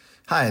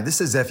Hi,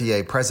 this is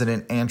FEA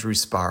President Andrew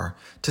Spar.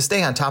 To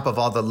stay on top of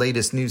all the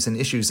latest news and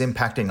issues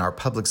impacting our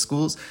public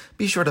schools,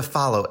 be sure to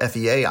follow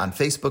FEA on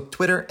Facebook,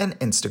 Twitter, and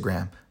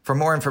Instagram. For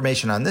more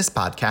information on this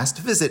podcast,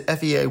 visit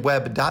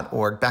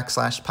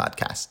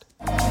feaweb.org/podcast.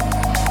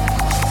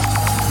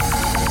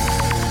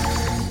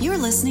 You're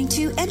listening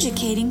to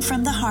Educating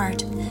from the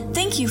Heart.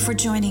 Thank you for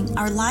joining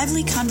our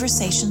lively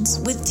conversations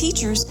with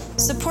teachers,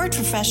 support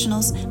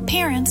professionals,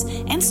 parents,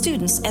 and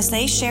students as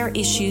they share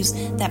issues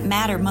that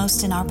matter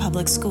most in our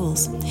public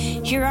schools.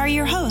 Here are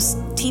your hosts,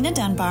 Tina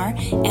Dunbar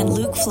and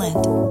Luke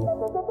Flint.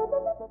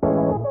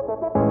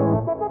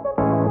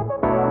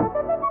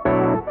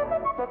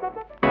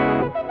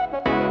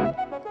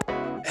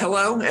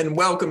 Hello, and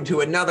welcome to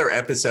another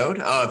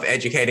episode of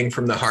Educating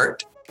from the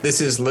Heart.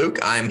 This is Luke.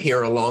 I'm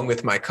here along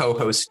with my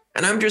co-host,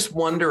 and I'm just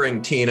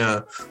wondering,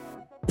 Tina,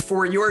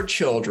 for your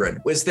children,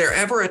 was there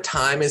ever a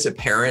time as a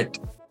parent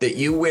that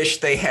you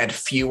wish they had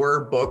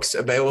fewer books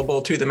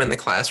available to them in the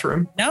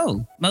classroom?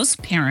 No,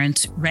 most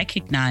parents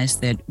recognize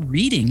that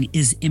reading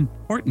is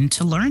important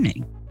to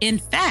learning. In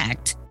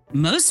fact,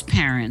 most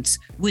parents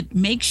would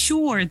make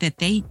sure that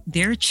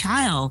their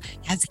child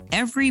has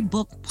every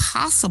book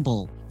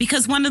possible,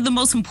 because one of the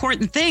most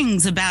important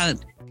things about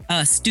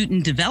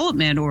student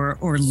development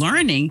or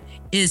learning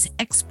is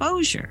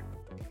exposure.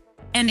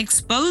 And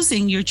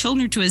exposing your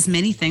children to as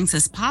many things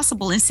as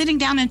possible and sitting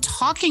down and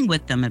talking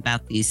with them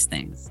about these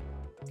things.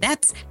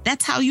 That's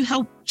how you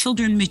help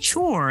children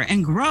mature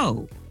and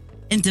grow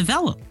and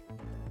develop.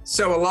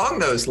 So along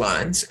those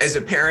lines, as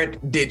a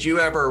parent, did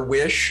you ever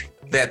wish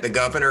that the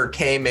governor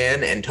came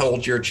in and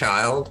told your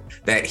child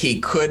that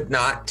he could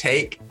not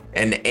take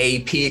an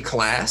AP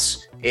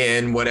class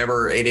in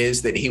whatever it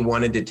is that he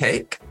wanted to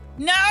take?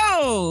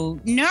 No,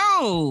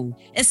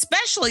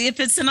 especially if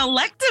it's an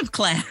elective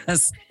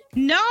class.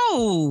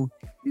 No,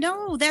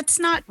 that's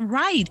not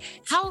right.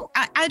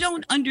 I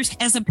don't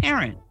understand, as a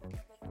parent,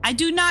 I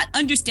do not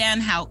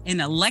understand how an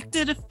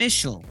elected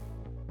official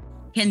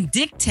can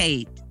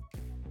dictate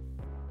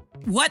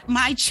what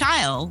my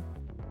child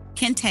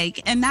can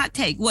take and not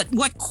take.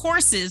 What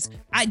courses,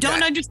 I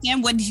don't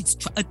understand what he's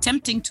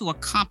attempting to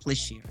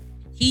accomplish here.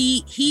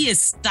 He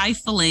is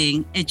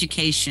stifling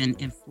education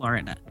in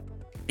Florida,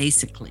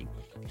 basically.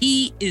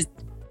 He is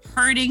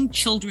hurting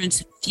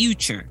children's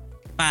future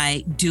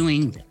by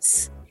doing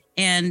this.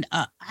 And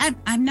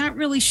I'm not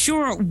really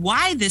sure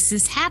why this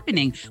is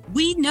happening.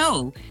 We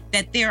know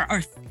that there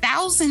are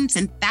thousands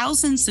and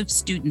thousands of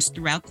students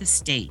throughout the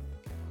state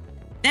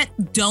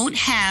that don't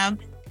have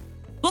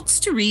books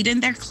to read in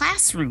their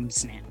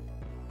classrooms now.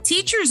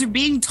 Teachers are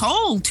being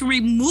told to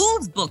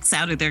remove books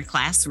out of their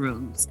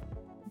classrooms.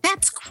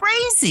 That's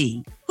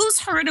crazy. Who's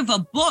heard of a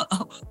book?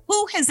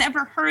 Who has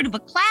ever heard of a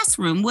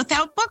classroom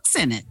without books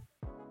in it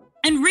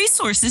and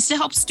resources to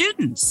help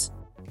students?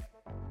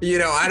 You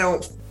know, I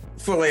don't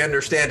fully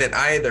understand it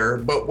either,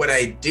 but what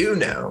I do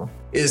know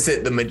is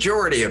that the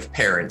majority of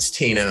parents,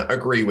 Tina,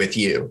 agree with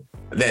you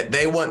that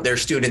they want their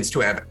students to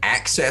have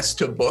access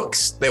to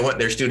books. They want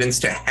their students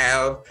to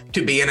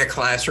be in a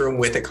classroom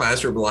with a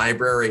classroom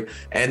library,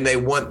 and they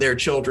want their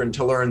children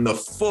to learn the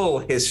full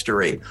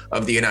history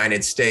of the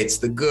United States,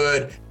 the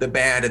good, the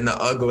bad, and the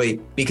ugly,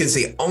 because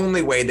the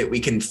only way that we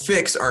can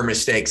fix our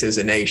mistakes as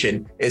a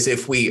nation is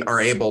if we are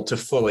able to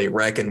fully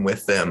reckon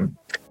with them.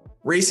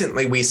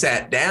 Recently, we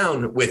sat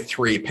down with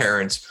 3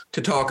 parents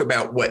to talk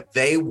about what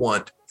they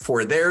want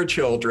for their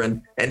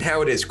children and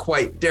how it is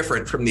quite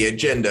different from the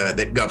agenda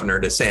that Governor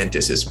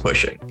DeSantis is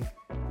pushing.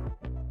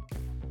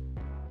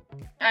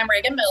 I'm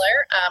Reagan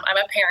Miller. I'm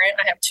a parent.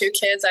 I have 2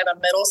 kids. I have a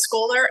middle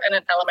schooler and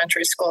an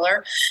elementary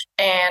schooler,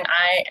 and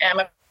I am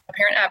a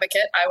parent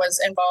advocate. I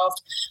was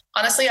involved.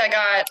 Honestly, I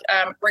got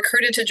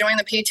recruited to join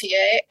the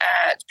PTA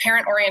at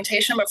parent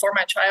orientation before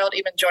my child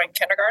even joined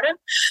kindergarten.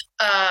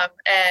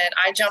 And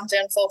I jumped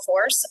in full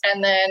force.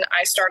 And then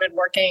I started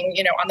working,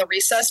 on the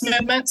recess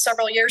movement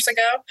several years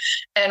ago,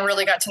 and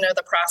really got to know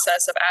the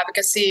process of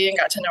advocacy and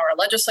got to know our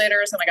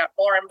legislators. And I got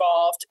more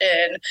involved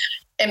in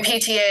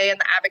PTA and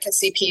the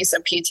advocacy piece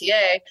of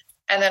PTA.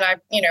 And then I,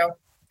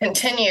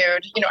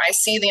 continued, I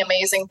see the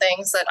amazing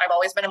things that I've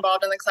always been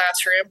involved in the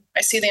classroom.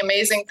 I see the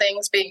amazing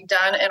things being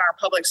done in our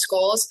public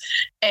schools.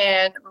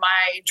 And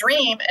my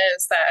dream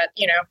is that,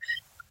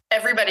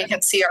 everybody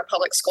can see our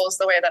public schools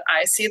the way that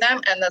I see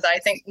them. And that I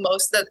think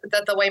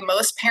that the way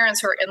most parents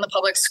who are in the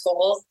public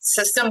school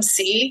system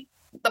see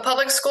the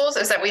public schools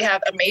is that we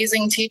have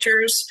amazing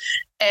teachers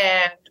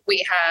and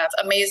we have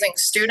amazing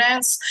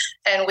students,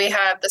 and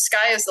the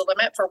sky is the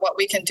limit for what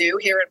we can do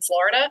here in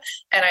Florida.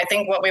 And I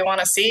think what we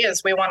want to see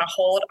is we want to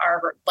hold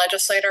our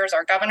legislators,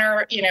 our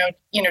governor,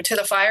 to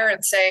the fire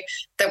and say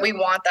that we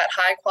want that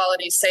high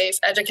quality, safe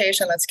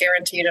education that's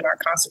guaranteed in our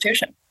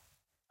Constitution.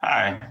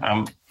 Hi,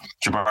 I'm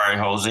Jabari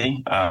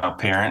Hosey, a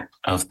parent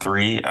of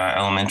 3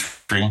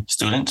 elementary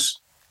students.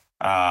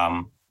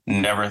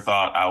 Never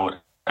thought I would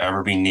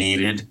ever be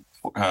needed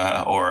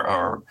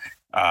or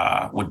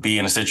would be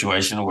in a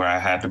situation where I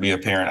had to be a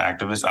parent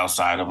activist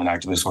outside of an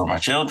activist for my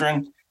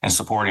children and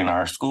supporting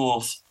our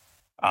schools.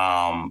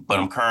 But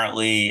I'm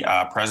currently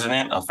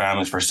president of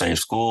Families for Safe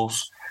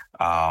Schools.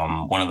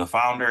 one of the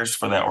founders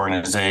for that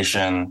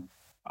organization.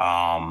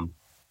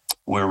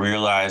 We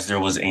realized there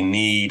was a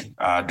need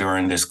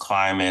during this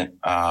climate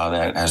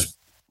that has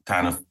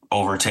kind of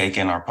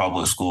overtaken our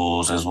public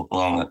schools as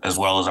well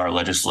as our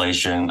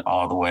legislation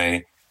all the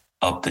way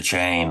up the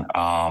chain.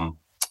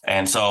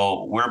 And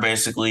so we're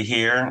basically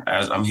here,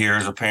 I'm here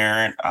as a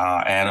parent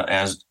and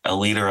as a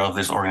leader of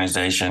this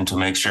organization, to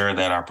make sure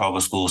that our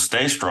public schools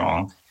stay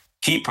strong,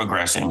 keep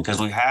progressing, because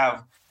we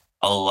have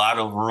a lot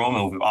of room,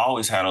 and we've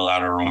always had a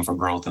lot of room for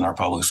growth in our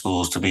public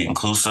schools, to be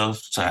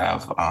inclusive, to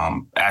have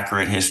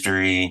accurate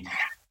history,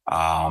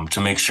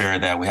 to make sure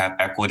that we have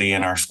equity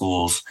in our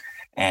schools.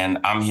 And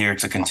I'm here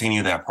to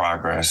continue that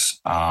progress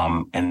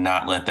and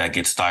not let that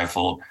get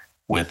stifled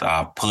with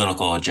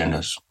political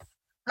agendas.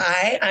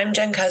 Hi, I'm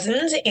Jen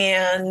Cousins,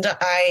 and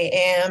I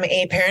am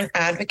a parent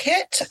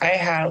advocate. I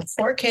have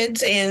 4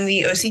 kids in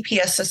the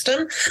OCPS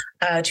system,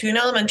 2 in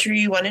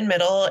elementary, 1 in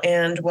middle,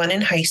 and 1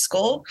 in high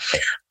school.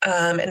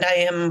 And I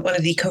am one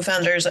of the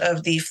co-founders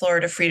of the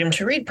Florida Freedom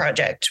to Read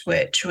Project,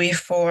 which we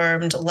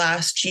formed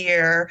last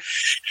year.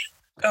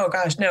 Oh,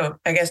 gosh, no,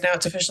 I guess now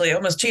it's officially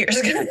almost 2 years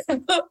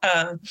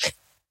ago.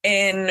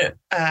 In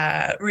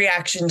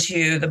reaction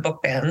to the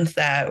book bans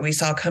that we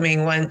saw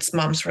coming once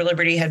Moms for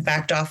Liberty had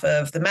backed off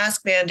of the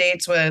mask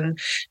mandates. When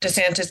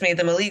DeSantis made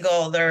them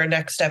illegal, their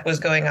next step was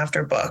going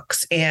after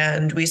books.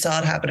 And we saw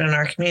it happen in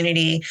our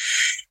community,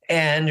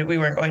 and we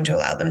weren't going to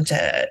allow them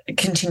to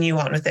continue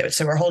on with it.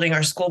 So we're holding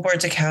our school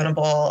boards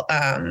accountable.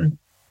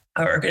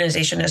 Our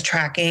organization is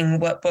tracking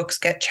what books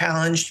get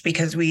challenged,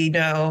 because we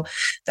know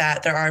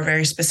that there are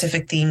very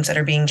specific themes that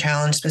are being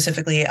challenged,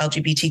 specifically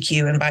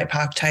LGBTQ and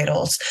BIPOC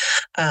titles.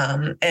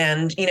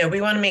 And, you know,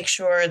 we want to make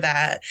sure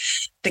that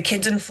the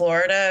kids in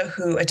Florida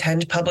who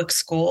attend public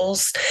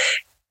schools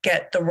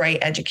get the right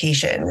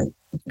education,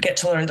 get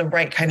to learn the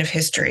right kind of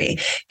history,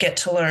 get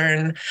to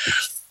learn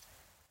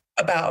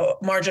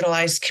about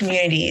marginalized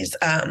communities.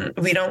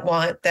 We don't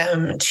want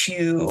them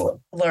to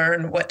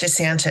learn what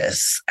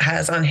DeSantis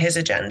has on his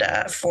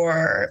agenda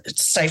for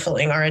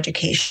stifling our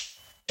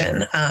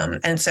education.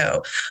 And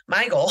so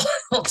my goal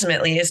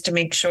ultimately is to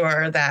make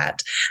sure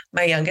that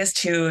my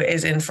youngest, who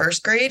is in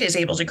first grade, is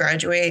able to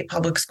graduate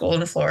public school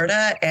in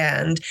Florida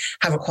and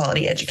have a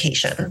quality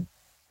education.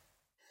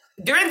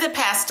 During the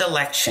past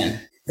election,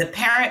 the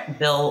Parent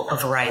Bill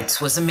of Rights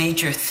was a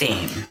major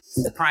theme,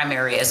 the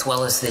primary as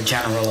well as the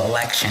general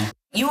election.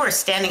 You are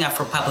standing up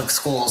for public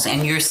schools,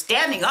 and you're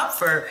standing up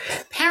for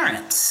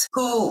parents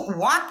who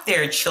want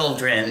their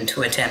children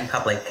to attend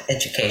public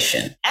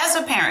education. As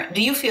a parent,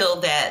 do you feel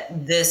that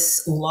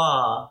this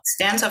law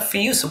stands up for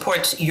you,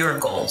 supports your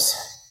goals?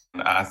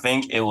 I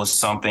think it was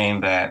something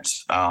that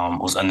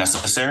was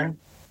unnecessary.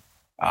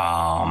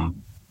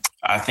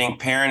 I think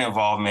parent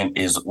involvement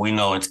we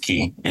know it's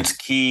key. It's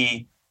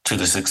key to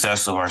the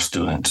success of our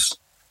students.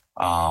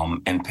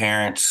 And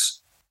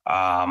parents,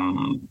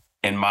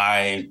 in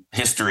my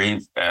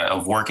history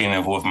of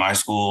working with my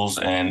schools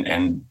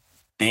and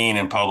being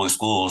in public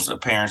schools, the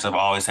parents have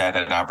always had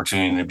that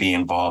opportunity to be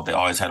involved. They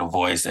always had a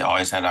voice. They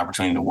always had the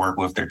opportunity to work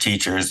with their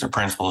teachers, their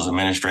principals,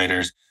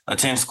 administrators,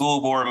 attend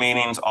school board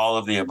meetings, all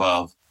of the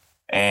above.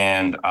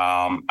 And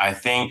I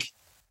think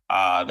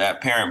that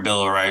Parent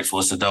Bill of Rights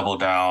was to double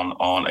down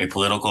on a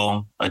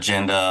political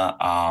agenda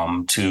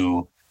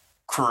to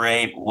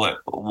create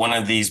one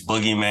of these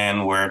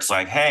boogeymen where it's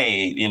like,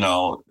 hey, you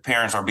know,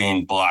 parents are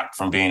being blocked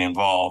from being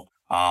involved.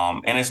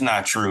 And it's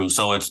not true.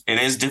 So it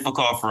is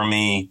difficult for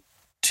me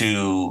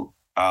to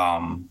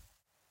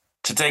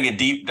take a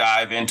deep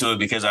dive into it,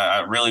 because I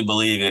really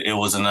believe it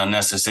was an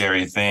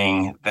unnecessary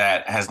thing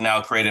that has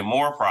now created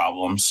more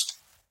problems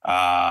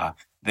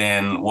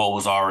than what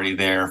was already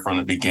there from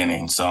the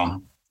beginning.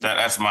 So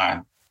that's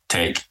my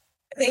take.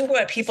 I think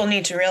what people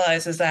need to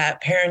realize is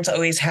that parents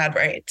always had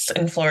rights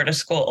in Florida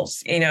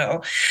schools. You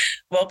know,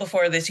 well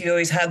before this, you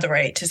always had the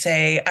right to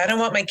say, I don't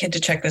want my kid to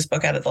check this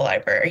book out of the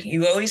library.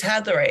 You always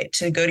had the right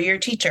to go to your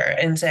teacher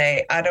and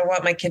say, I don't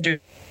want my kid to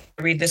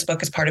read this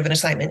book as part of an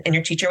assignment. And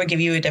your teacher would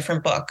give you a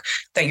different book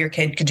that your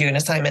kid could do an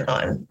assignment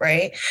on,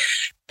 right?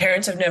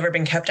 Parents have never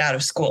been kept out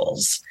of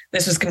schools.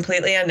 This was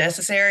completely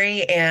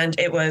unnecessary, and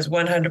it was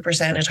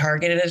 100% a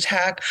targeted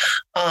attack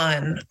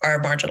on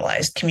our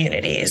marginalized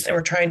communities. And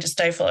we're trying to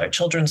stifle our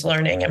children's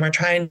learning, and we're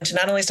trying to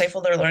not only stifle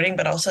their learning,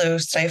 but also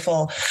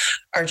stifle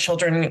our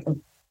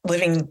children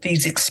living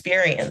these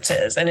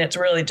experiences. And it's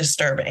really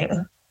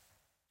disturbing.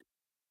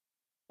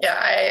 Yeah,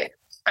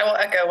 I will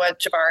echo what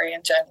Jabari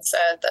and Jen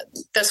said, that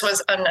this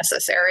was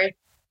unnecessary,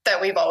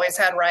 that we've always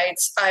had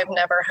rights. I've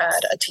never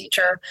had a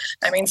teacher.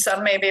 I mean,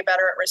 some may be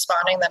better at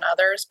responding than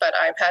others, but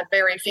I've had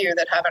very few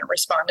that haven't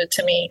responded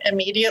to me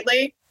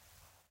immediately.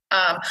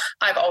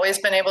 I've always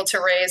been able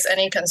to raise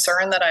any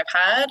concern that I've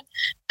had,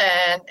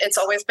 and it's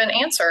always been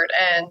answered.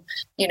 And,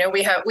 you know,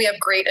 we have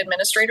great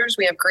administrators,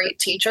 we have great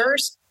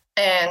teachers,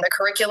 and the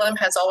curriculum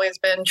has always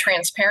been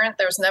transparent.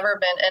 There's never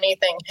been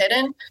anything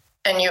hidden.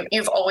 And you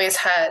have always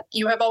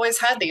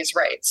had these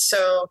rights.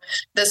 So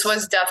this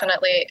was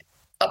definitely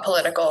a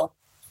political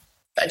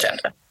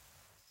agenda.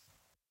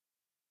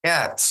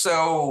 Yeah.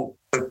 So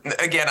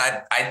again,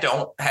 I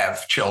don't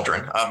have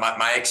children.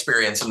 My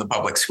experience in the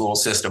public school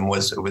system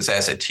was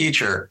as a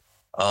teacher.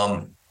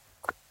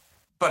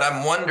 But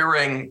I'm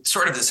wondering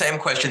sort of the same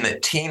question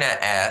that Tina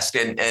asked,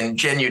 and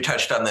Jen, you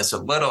touched on this a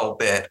little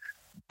bit,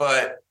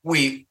 but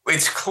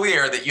it's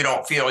clear that you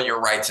don't feel your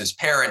rights as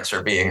parents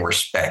are being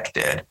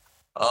respected.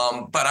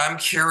 But I'm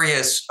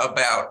curious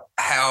about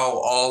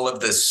how all of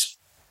this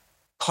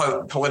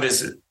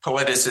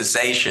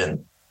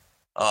politicization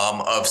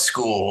of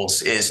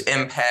schools is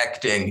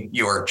impacting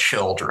your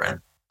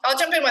children. I'll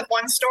jump in with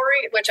one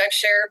story, which I've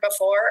shared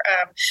before.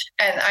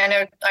 And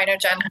I know,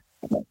 Jen,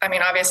 I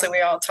mean, obviously we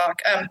all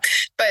talk,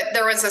 but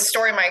there was a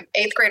story my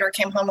 8th grader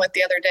came home with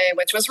the other day,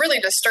 which was really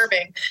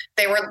disturbing.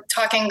 They were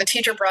talking, the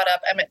teacher brought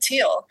up Emmett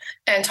Till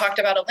and talked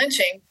about a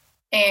lynching.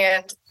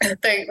 And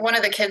one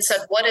of the kids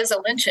said, "What is a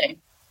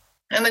lynching?"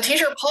 And the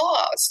teacher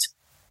paused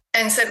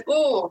and said,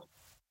 "Ooh,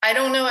 I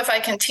don't know if I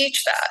can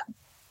teach that."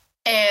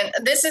 And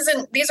these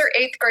are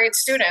 8th grade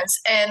students.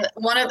 And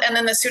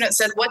then the student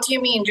said, "What do you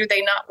mean? Do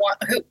they not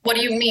want, what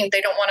do you mean they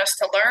don't want us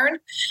to learn?"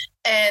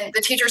 And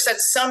the teacher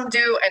said, "Some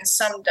do and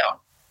some don't."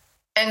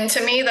 And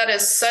to me, that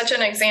is such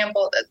an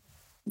example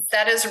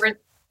that is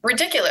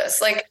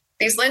ridiculous. Like,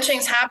 these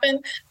lynchings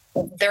happen.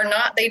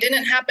 They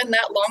didn't happen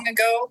that long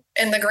ago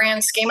in the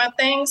grand scheme of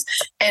things.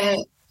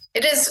 And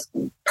it is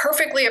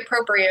perfectly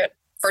appropriate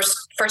for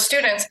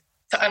students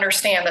to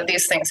understand that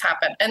these things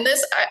happen. And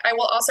this, I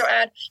will also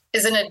add,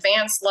 is an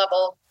advanced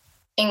level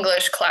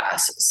English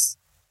classes.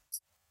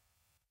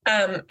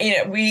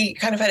 We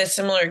kind of had a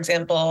similar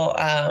example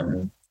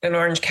in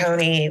Orange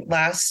County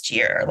last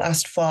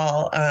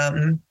fall.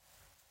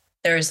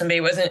 There was somebody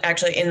who wasn't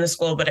actually in the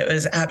school, but it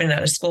was happening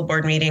at a school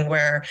board meeting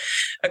where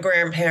a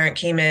grandparent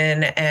came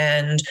in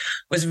and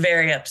was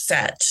very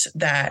upset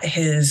that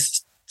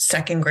his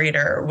 2nd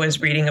grader was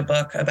reading a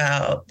book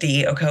about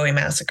the Ocoee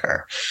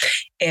massacre.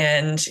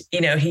 And,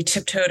 he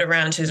tiptoed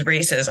around his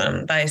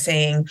racism by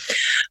saying,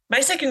 "My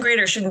 2nd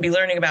grader shouldn't be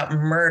learning about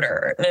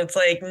murder." And it's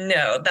like,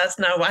 no, that's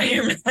not why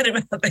you're mad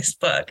about this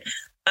book.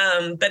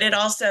 But it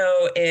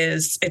also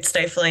it's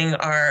stifling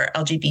our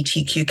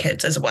LGBTQ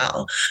kids as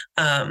well.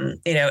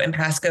 In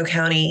Pasco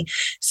County,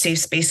 safe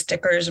space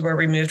stickers were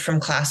removed from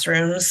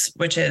classrooms,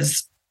 which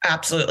is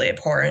absolutely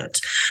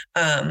abhorrent.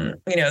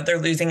 They're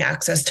losing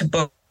access to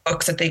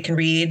books that they can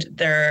read,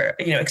 their,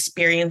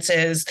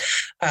 experiences,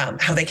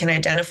 how they can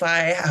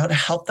identify, how to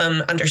help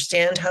them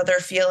understand how they're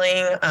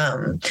feeling.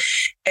 And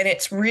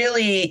it's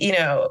really,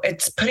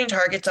 it's putting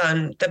targets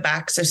on the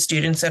backs of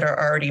students that are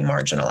already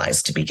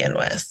marginalized to begin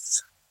with.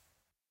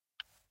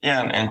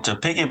 Yeah, and to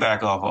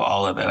piggyback off of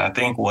all of that, I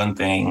think one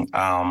thing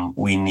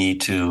we need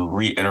to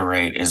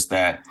reiterate is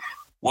that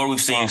what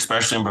we've seen,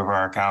 especially in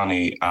Brevard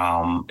County,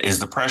 is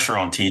the pressure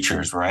on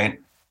teachers,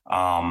 right?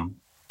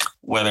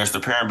 Whether it's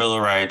the Parent Bill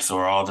of Rights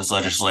or all this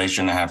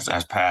legislation that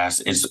has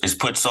passed, it's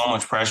put so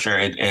much pressure.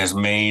 It has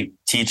made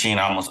teaching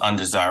almost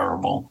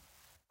undesirable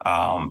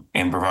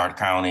in Brevard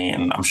County,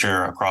 and I'm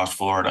sure across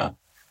Florida.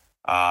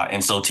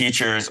 And so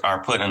teachers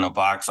are put in a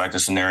box like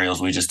the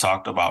scenarios we just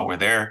talked about, where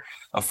they're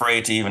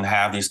afraid to even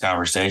have these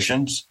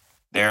conversations.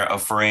 They're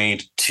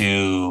afraid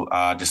to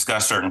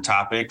discuss certain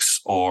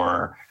topics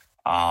or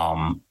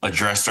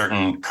address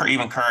certain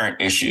even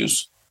current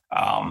issues.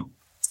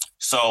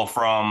 So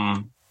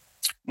from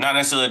not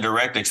necessarily a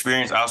direct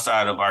experience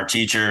outside of our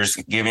teachers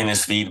giving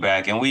this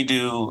feedback, and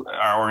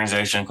our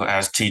organization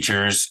has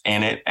teachers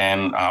in it,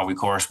 and we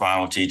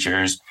correspond with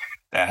teachers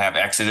that have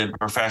exited the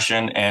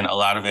profession. And a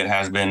lot of it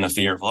has been the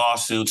fear of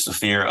lawsuits, the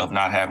fear of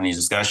not having these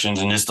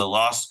discussions, and just the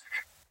loss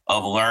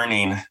of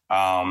learning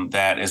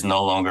that is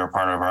no longer a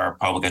part of our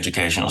public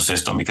educational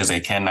system because they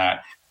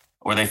cannot,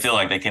 or they feel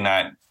like they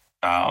cannot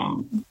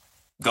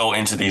go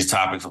into these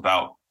topics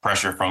without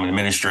pressure from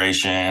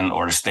administration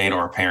or the state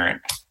or a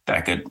parent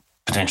that could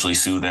potentially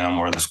sue them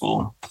or the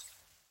school.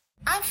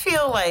 I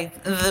feel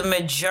like the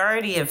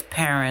majority of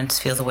parents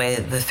feel the way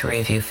the three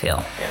of you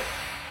feel. Yeah.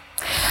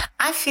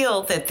 I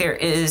feel that there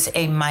is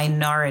a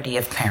minority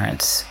of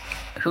parents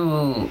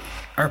who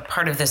are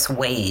part of this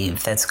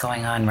wave that's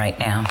going on right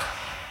now.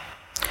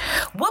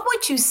 What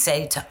would you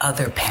say to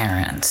other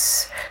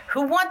parents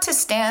who want to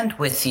stand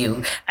with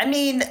you? I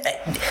mean,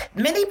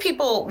 many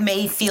people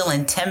may feel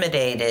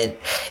intimidated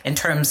in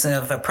terms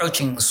of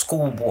approaching the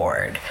school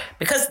board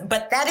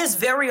but that is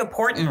very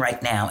important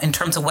right now in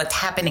terms of what's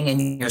happening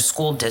in your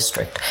school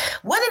district.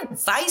 What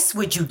advice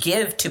would you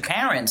give to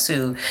parents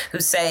who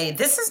say,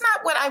 this is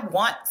not what I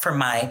want for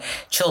my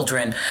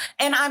children,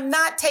 and I'm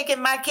not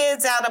taking my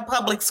kids out of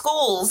public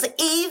schools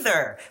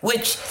either,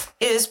 which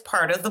is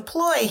part of the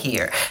ploy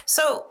here.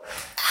 So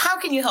how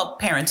can you help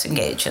parents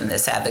engage in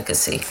this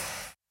advocacy?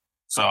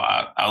 So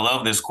I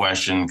love this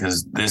question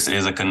because this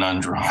is a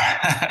conundrum.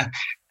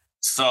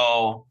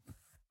 So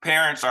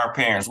parents are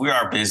parents. We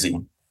are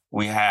busy.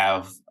 We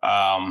have,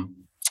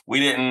 we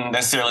didn't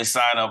necessarily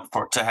sign up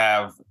to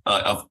have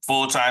a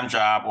full-time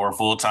job or a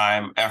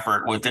full-time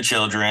effort with the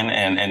children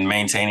and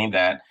maintaining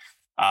that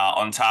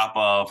on top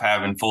of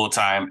having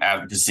full-time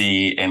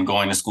advocacy and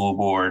going to school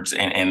boards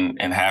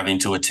and having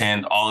to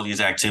attend all of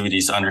these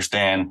activities to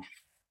understand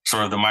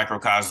sort of the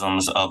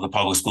microcosms of the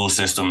public school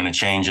system and the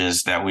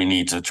changes that we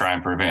need to try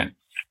and prevent.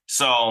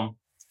 So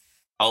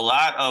a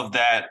lot of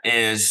that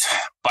is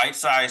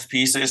bite-sized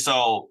pieces.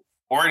 So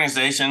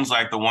organizations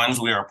like the ones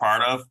we are a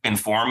part of,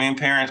 informing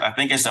parents, I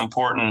think it's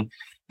important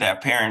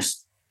that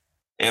parents,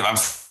 if I'm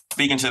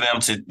speaking to them,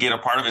 to get a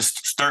part of it,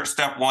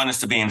 step one is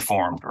to be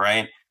informed,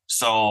 right?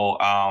 So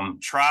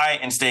try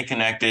and stay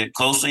connected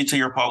closely to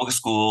your public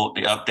school,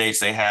 the updates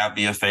they have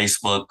via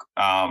Facebook,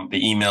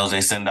 the emails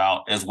they send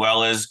out, as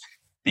well as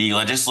the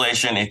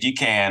legislation, if you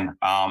can,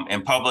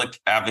 in public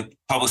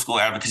school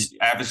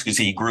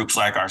advocacy groups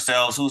like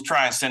ourselves, who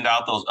try and send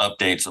out those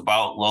updates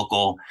about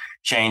local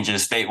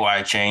changes,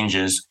 statewide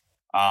changes.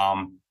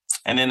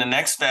 And then the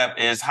next step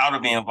is how to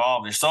be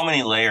involved. There's so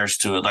many layers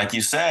to it. Like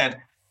you said,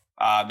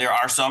 there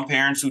are some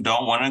parents who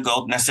don't want to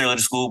go necessarily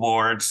to school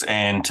boards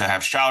and to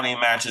have shouting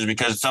matches,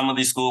 because some of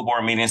these school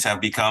board meetings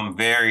have become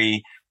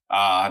very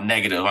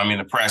negative. I mean,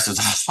 the press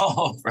is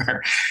all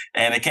over,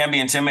 and it can be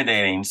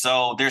intimidating.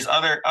 So there's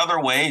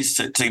other ways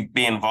to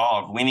be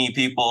involved. We need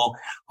people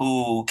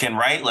who can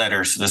write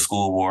letters to the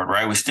school board,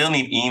 right? We still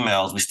need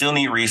emails. We still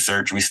need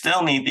research. We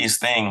still need these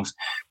things.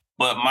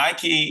 But my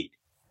key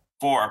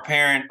for a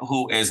parent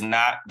who does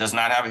not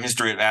have a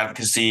history of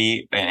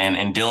advocacy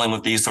and dealing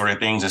with these sort of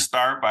things is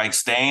start by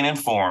staying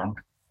informed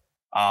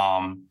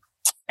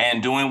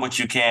and doing what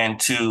you can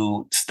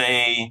to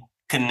stay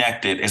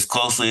connected as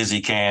closely as you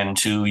can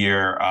to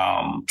your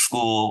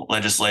school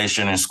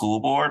legislation and school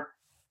board.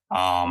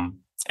 And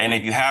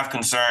if you have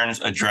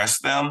concerns, address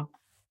them,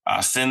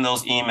 send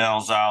those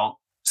emails out,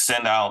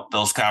 send out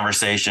those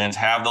conversations,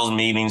 have those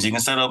meetings. You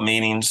can set up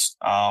meetings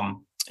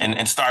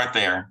and start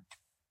there.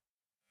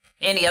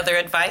 Any other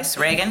advice,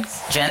 Reagan,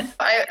 Jen?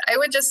 I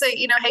would just say,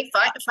 hey,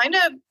 find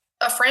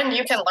a friend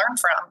you can learn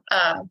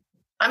from.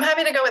 I'm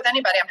happy to go with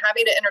anybody. I'm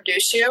happy to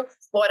introduce you.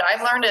 What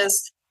I've learned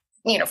is,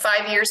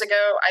 5 years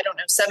ago,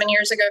 7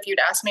 years ago, if you'd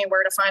asked me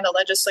where to find a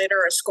legislator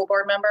or a school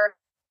board member,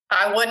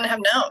 I wouldn't have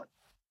known.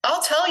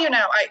 I'll tell you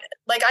now,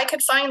 I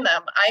could find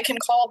them. I can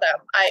call them.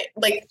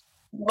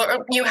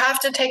 You have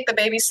to take the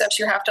baby steps.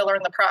 You have to learn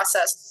the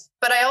process.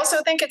 But I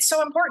also think it's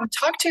so important.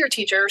 Talk to your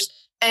teachers.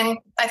 And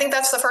I think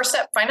that's the first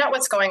step. Find out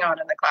what's going on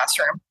in the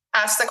classroom.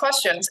 Ask the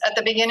questions. At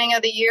the beginning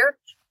of the year,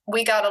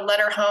 we got a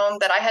letter home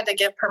that I had to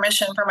give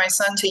permission for my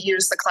son to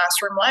use the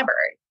classroom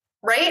library,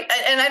 right?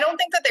 And I don't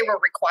think that they were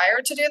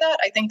required to do that.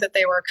 I think that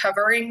they were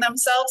covering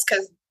themselves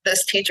because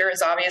this teacher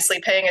is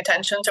obviously paying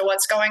attention to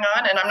what's going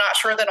on, and I'm not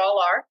sure that all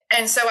are.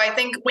 And so I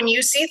think when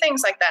you see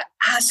things like that,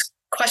 ask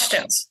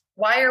questions.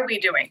 Why are we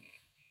doing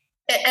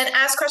it? And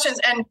ask questions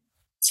and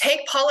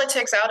take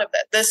politics out of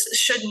it. This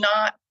should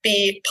not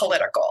be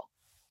political.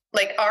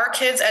 Our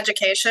kids'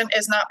 education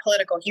is not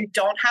political. You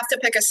don't have to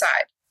pick a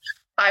side.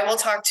 I will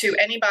talk to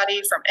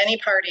anybody from any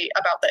party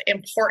about the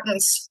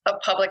importance of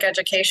public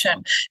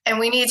education. And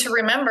we need to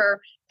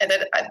remember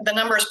that the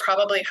number is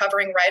probably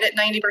hovering right at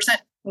 90%.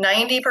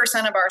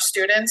 90% of our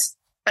students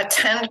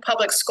attend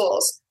public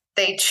schools.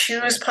 They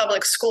choose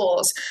public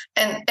schools.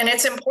 And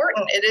it's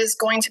important. It is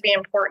going to be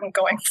important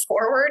going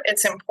forward.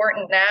 It's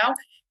important now.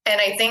 And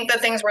I think the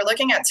things we're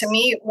looking at, to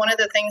me, one of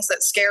the things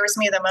that scares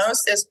me the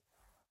most is,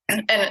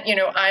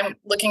 I'm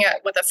looking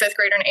at with a 5th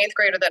grader and 8th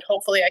grader that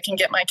hopefully I can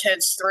get my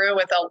kids through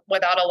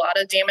without a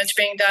lot of damage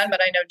being done. But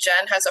I know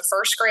Jen has a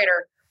 1st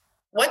grader.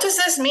 What does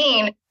this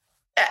mean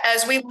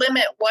as we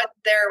limit what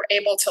they're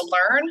able to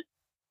learn?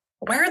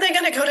 Where are they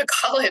going to go to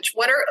college?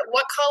 What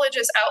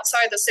colleges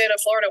outside the state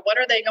of Florida, what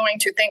are they going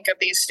to think of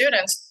these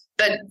students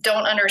that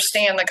don't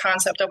understand the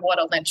concept of what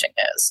a lynching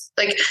is?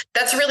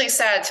 That's really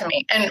sad to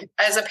me. And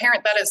as a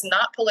parent, that is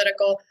not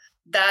political.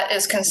 That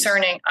is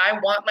concerning. I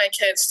want my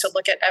kids to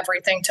look at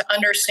everything, to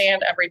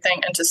understand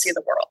everything, and to see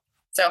the world.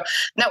 So,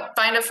 no,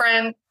 find a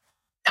friend,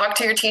 talk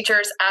to your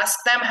teachers, ask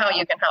them how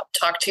you can help,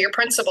 talk to your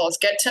principals,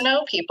 get to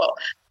know people.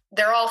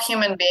 They're all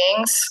human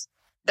beings.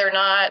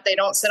 They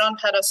don't sit on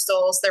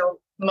pedestals.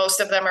 Most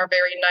of them are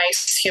very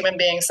nice human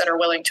beings that are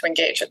willing to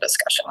engage in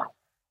discussion.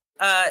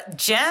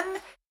 Jen?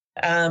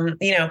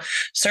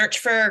 Search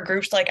for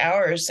groups like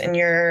ours in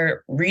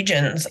your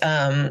regions.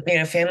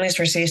 Families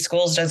for Safe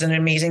Schools does an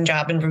amazing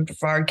job in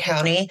Brevard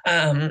County.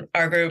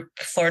 Our group,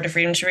 Florida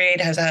Freedom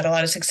Charade, has had a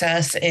lot of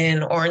success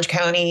in Orange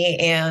County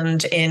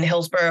and in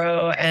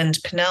Hillsborough and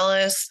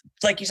Pinellas.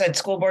 Like you said,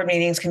 school board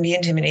meetings can be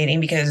intimidating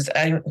because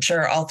I'm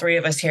sure all 3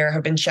 of us here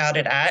have been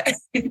shouted at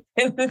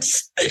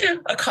and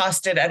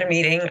accosted at a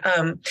meeting.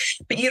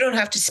 But you don't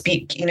have to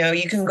speak.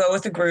 You can go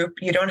with a group.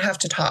 You don't have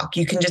to talk.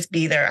 You can just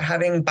be there.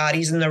 Having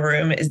bodies in the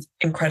room is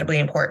incredibly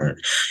important.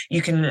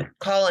 You can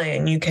call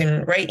in. You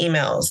can write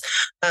emails.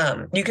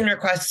 You can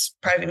request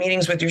private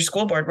meetings with your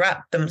school board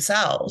rep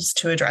themselves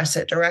to address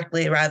it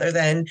directly rather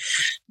than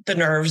the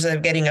nerves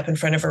of getting up in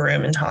front of a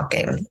room and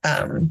talking.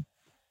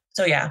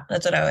 So yeah,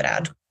 that's what I would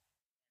add.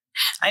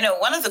 I know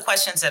one of the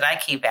questions that I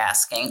keep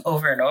asking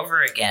over and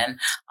over again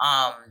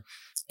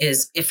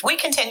is if we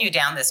continue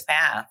down this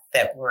path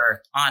that we're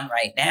on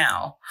right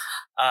now,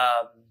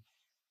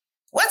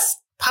 what's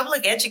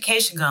public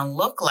education going to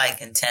look like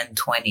in 10,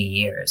 20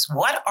 years?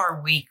 What are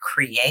we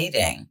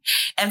creating?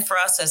 And for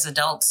us as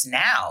adults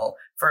now,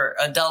 for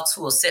adults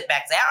who will sit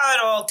back and say,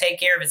 oh, it'll take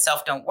care of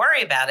itself, don't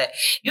worry about it.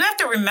 You have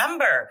to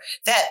remember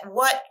that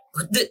what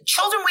the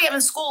children we have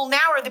in school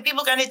now are the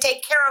people going to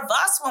take care of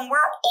us when we're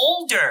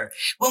older,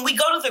 when we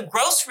go to the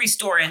grocery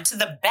store and to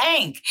the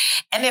bank.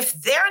 And if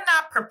they're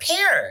not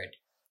prepared,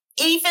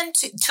 even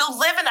to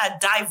live in a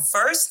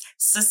diverse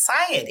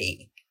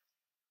society,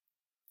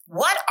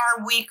 what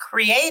are we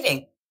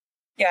creating?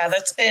 Yeah,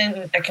 that's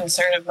been a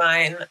concern of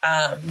mine.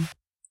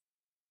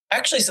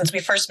 Actually, since we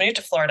first moved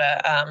to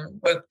Florida,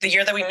 the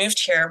year that we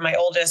moved here, my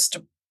oldest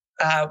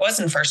was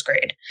in first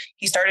grade.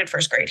 He started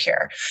first grade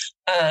here.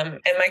 And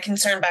my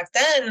concern back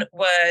then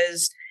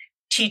was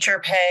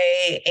teacher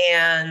pay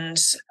and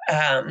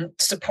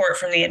support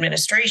from the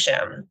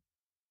administration.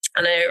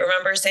 And I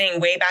remember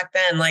saying way back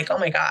then, like, oh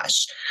my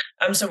gosh,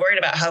 I'm so worried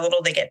about how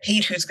little they get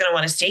paid. Who's going to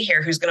want to stay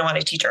here? Who's going to want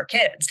to teach our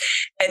kids?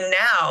 And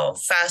now,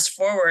 fast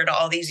forward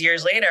all these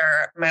years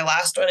later, my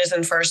last one is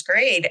in first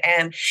grade,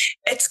 and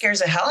it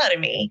scares the hell out of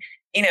me.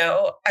 You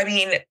know, I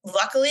mean,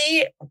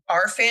 luckily,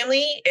 our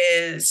family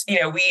is, you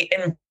know, we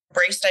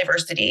embrace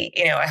diversity.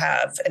 You know, I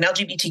have an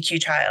LGBTQ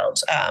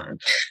child.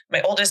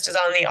 My oldest is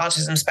on the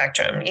autism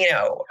spectrum. You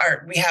know,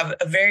 we have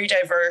a very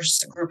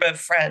diverse group of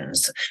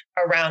friends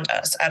around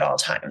us at all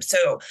times.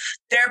 So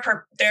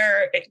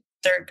they're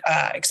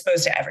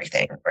exposed to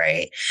everything,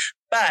 right?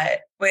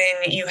 But when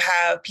you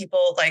have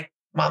people like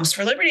Moms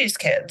for Liberty's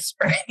kids,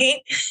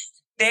 right?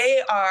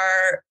 They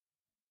are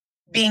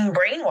being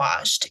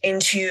brainwashed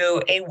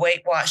into a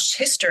whitewashed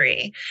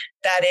history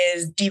that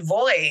is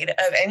devoid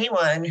of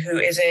anyone who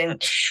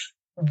isn't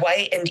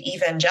white and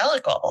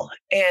evangelical.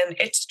 And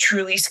it's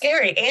truly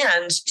scary.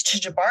 And to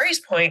Jabari's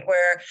point,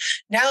 where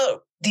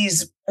now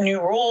these new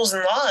rules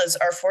and laws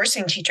are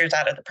forcing teachers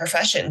out of the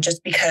profession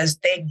just because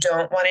they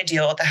don't want to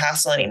deal with the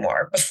hassle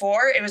anymore.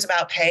 Before it was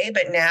about pay,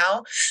 but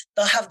now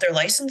they'll have their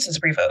licenses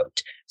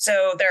revoked.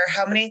 So there are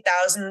how many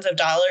thousands of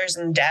dollars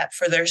in debt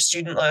for their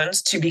student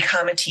loans to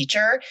become a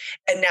teacher.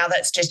 And now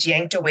that's just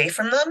yanked away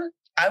from them.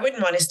 I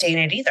wouldn't want to stay in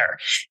it either.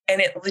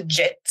 And it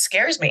legit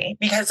scares me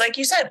because, like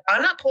you said,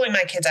 I'm not pulling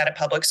my kids out of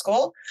public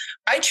school.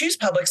 I choose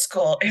public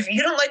school. If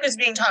you don't like what's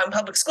being taught in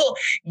public school,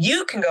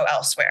 you can go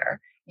elsewhere.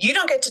 You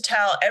don't get to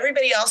tell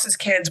everybody else's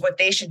kids what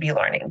they should be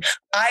learning.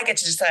 I get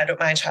to decide what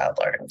my child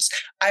learns.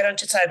 I don't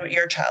decide what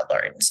your child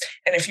learns.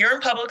 And if you're in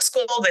public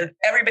school, then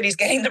everybody's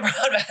getting the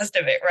broadcast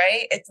of it,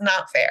 right? It's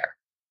not fair.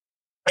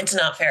 It's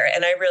not fair.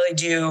 And I really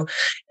do.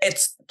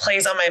 It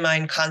plays on my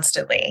mind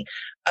constantly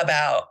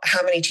about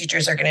how many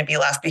teachers are going to be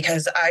left,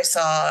 because I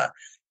saw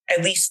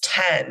at least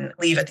 10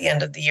 leave at the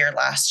end of the year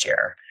last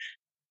year.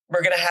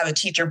 We're going to have a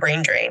teacher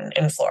brain drain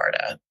in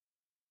Florida.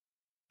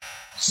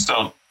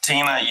 So,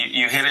 Tina,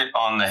 you hit it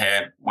on the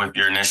head with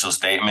your initial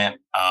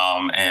statement,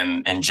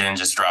 and Jen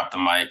just dropped the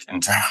mic in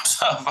terms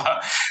of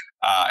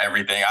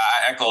everything.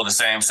 I echo the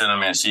same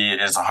sentiment. She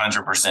is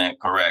 100%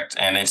 correct,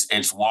 and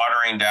it's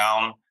watering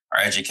down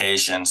our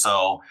education.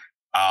 So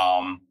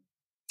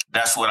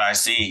that's what I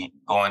see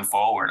going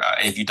forward.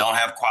 If you don't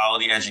have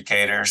quality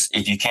educators,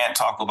 if you can't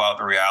talk about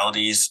the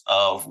realities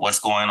of what's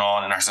going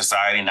on in our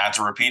society, not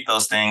to repeat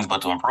those things,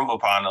 but to improve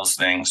upon those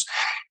things,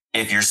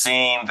 if you're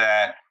seeing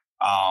that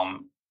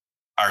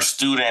our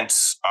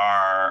students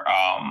are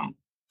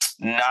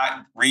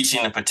not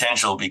reaching the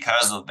potential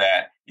because of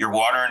that, you're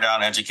watering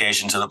down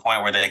education to the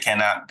point where they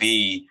cannot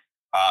be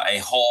a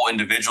whole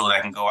individual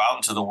that can go out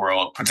into the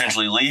world,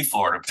 potentially leave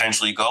Florida,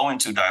 potentially go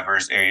into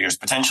diverse areas,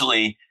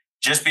 potentially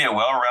just be a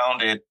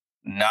well-rounded,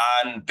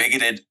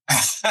 non-bigoted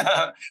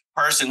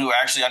person who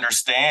actually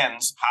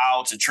understands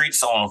how to treat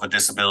someone with a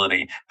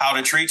disability, how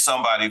to treat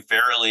somebody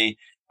fairly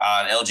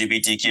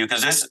LGBTQ.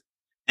 Because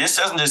this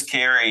doesn't just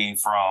carry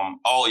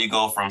from, you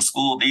go from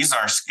school. These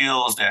are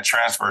skills that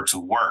transfer to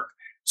work.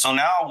 So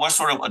now what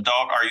sort of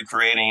adult are you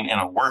creating in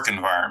a work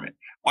environment?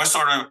 What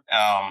sort of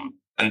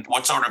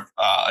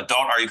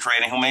adult are you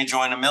creating who may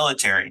join the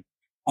military,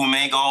 who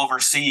may go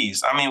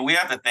overseas? I mean, we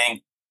have to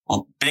think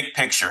big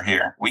picture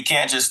here. We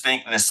can't just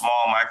think in this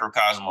small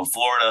microcosm of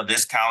Florida,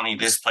 this county,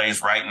 this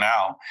place right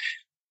now.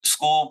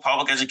 School,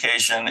 public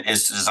education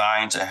is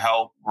designed to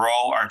help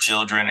grow our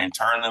children and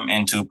turn them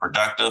into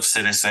productive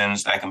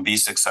citizens that can be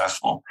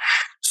successful.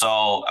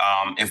 So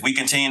if we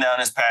continue down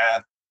this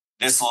path,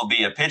 this will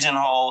be a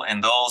pigeonhole,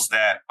 and those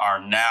that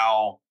are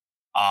now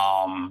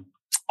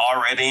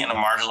already in a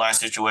marginalized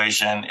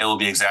situation, it will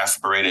be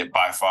exacerbated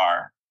by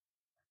far.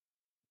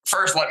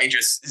 First, let me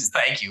just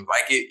thank you.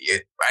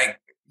 I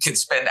could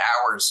spend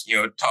hours,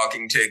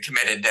 talking to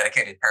committed,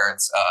 dedicated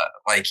parents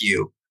like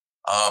you.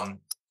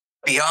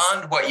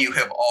 Beyond what you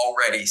have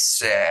already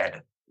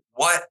said,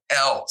 what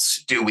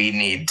else do we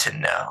need to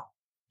know?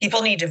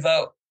 People need to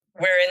vote.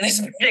 We're in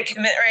this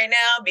predicament right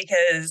now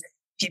because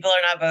people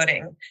are not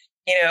voting.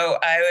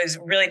 I was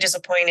really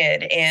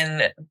disappointed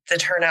in the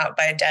turnout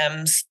by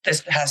Dems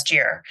this past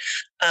year.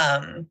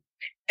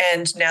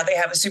 And now they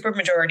have a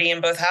supermajority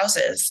in both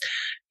houses.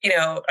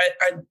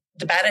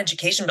 The bad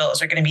education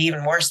bills are going to be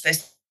even worse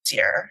this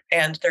year.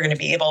 And they're going to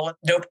be able, with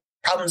no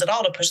problems at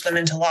all to push them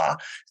into law.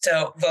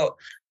 So vote,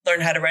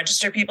 learn how to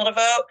register people to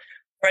vote,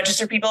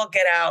 register people,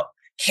 get out,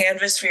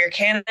 canvass for your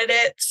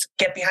candidates,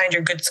 get behind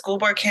your good school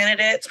board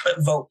candidates,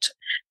 but vote.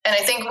 And I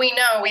think we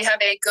know we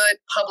have a good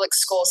public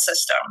school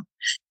system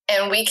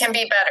and we can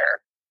be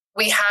better.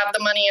 We have the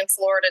money in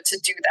Florida to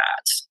do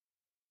that.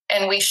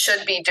 And we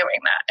should be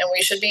doing that. And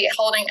we should be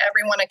holding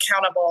everyone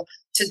accountable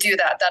to do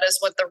that. That is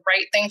what the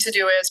right thing to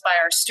do is by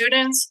our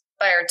students,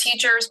 by our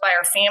teachers, by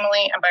our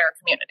family, and by our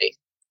community.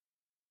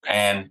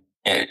 And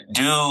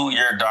do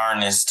your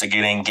darnest to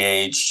get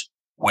engaged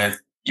with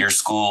your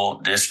school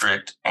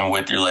district and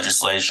with your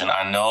legislation.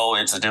 I know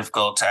it's a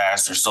difficult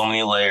task. There's so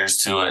many layers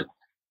to it,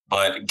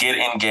 but get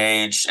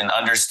engaged and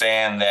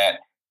understand that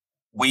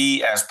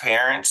we as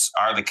parents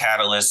are the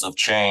catalyst of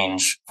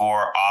change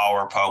for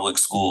our public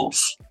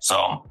schools.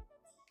 So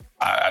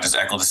I just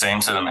echo the same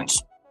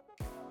sentiments.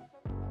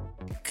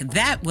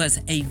 That was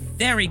a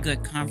very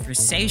good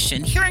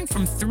conversation, hearing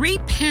from 3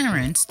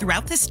 parents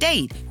throughout the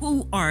state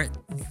who are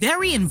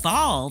very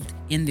involved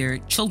in their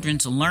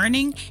children's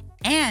learning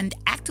and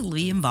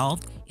actively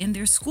involved in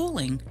their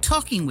schooling,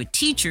 talking with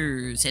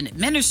teachers and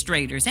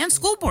administrators and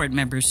school board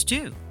members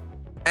too.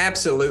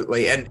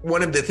 Absolutely. And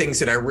one of the things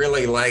that I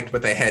really liked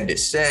what they had to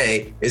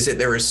say is that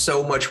there is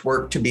so much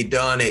work to be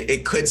done.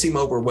 It could seem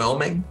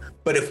overwhelming,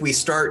 but if we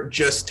start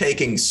just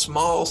taking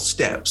small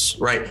steps,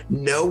 right?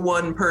 No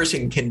one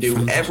person can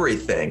do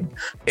everything.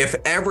 If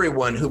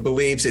everyone who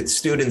believes that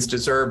students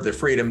deserve the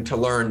freedom to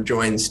learn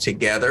joins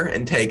together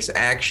and takes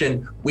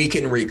action, we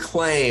can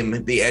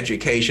reclaim the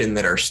education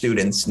that our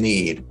students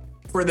need.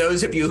 For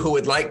those of you who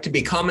would like to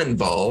become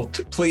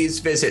involved, please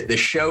visit the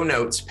show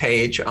notes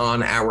page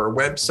on our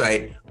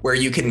website where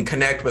you can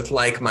connect with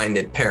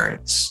like-minded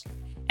parents.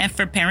 And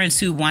for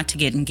parents who want to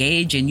get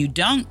engaged and you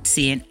don't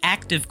see an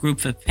active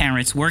group of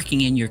parents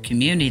working in your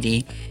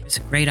community, it's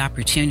a great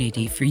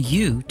opportunity for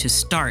you to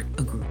start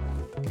a group.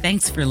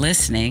 Thanks for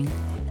listening.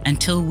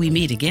 Until we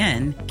meet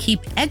again,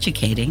 keep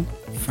educating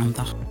from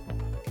the heart.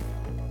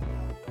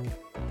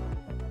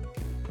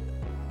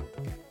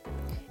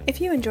 If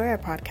you enjoy our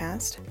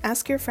podcast,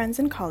 ask your friends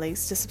and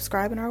colleagues to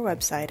subscribe on our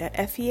website at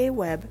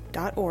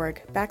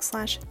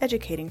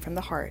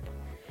feaweb.org/educatingfromtheheart.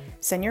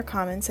 Send your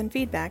comments and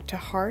feedback to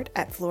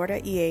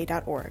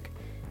heart@floridaea.org.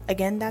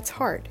 Again, that's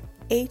heart,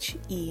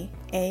 HEART,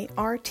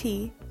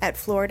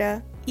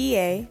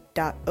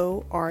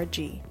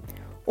 @floridaea.org.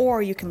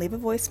 Or you can leave a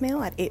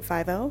voicemail at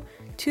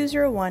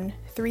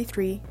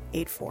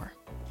 850-201-3384.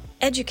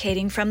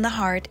 Educating from the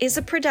Heart is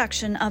a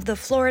production of the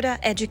Florida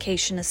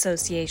Education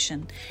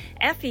Association.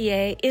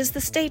 FEA is the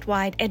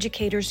statewide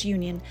educators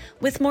union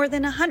with more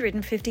than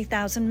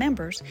 150,000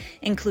 members,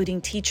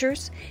 including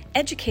teachers,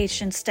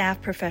 education staff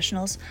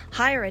professionals,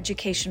 higher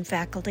education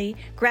faculty,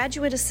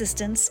 graduate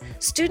assistants,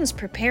 students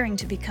preparing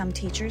to become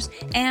teachers,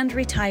 and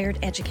retired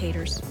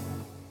educators.